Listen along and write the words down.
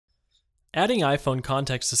Adding iPhone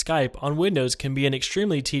contacts to Skype on Windows can be an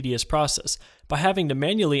extremely tedious process by having to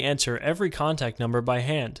manually enter every contact number by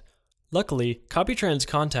hand. Luckily, Copytrans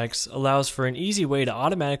Contacts allows for an easy way to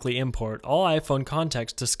automatically import all iPhone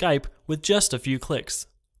contacts to Skype with just a few clicks.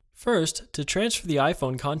 First, to transfer the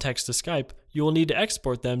iPhone contacts to Skype, you will need to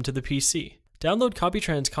export them to the PC. Download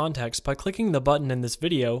Copytrans Contacts by clicking the button in this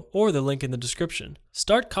video or the link in the description.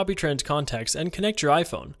 Start Copytrans Contacts and connect your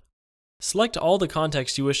iPhone. Select all the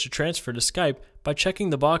contacts you wish to transfer to Skype by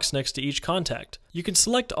checking the box next to each contact. You can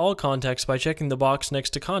select all contacts by checking the box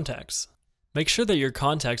next to contacts. Make sure that your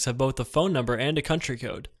contacts have both a phone number and a country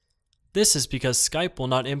code. This is because Skype will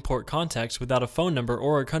not import contacts without a phone number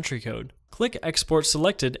or a country code. Click Export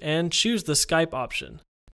Selected and choose the Skype option.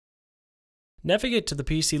 Navigate to the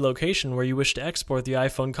PC location where you wish to export the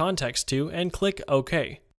iPhone contacts to and click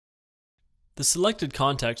OK. The selected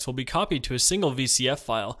contacts will be copied to a single VCF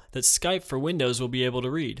file that Skype for Windows will be able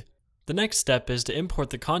to read. The next step is to import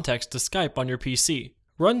the contacts to Skype on your PC.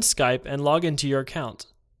 Run Skype and log into your account.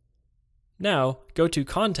 Now, go to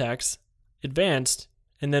Contacts, Advanced,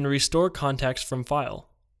 and then Restore Contacts from File.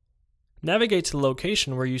 Navigate to the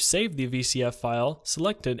location where you saved the VCF file,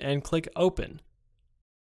 select it, and click Open.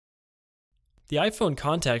 The iPhone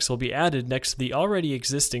contacts will be added next to the already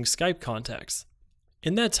existing Skype contacts.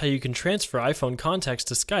 And that's how you can transfer iPhone contacts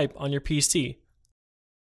to Skype on your PC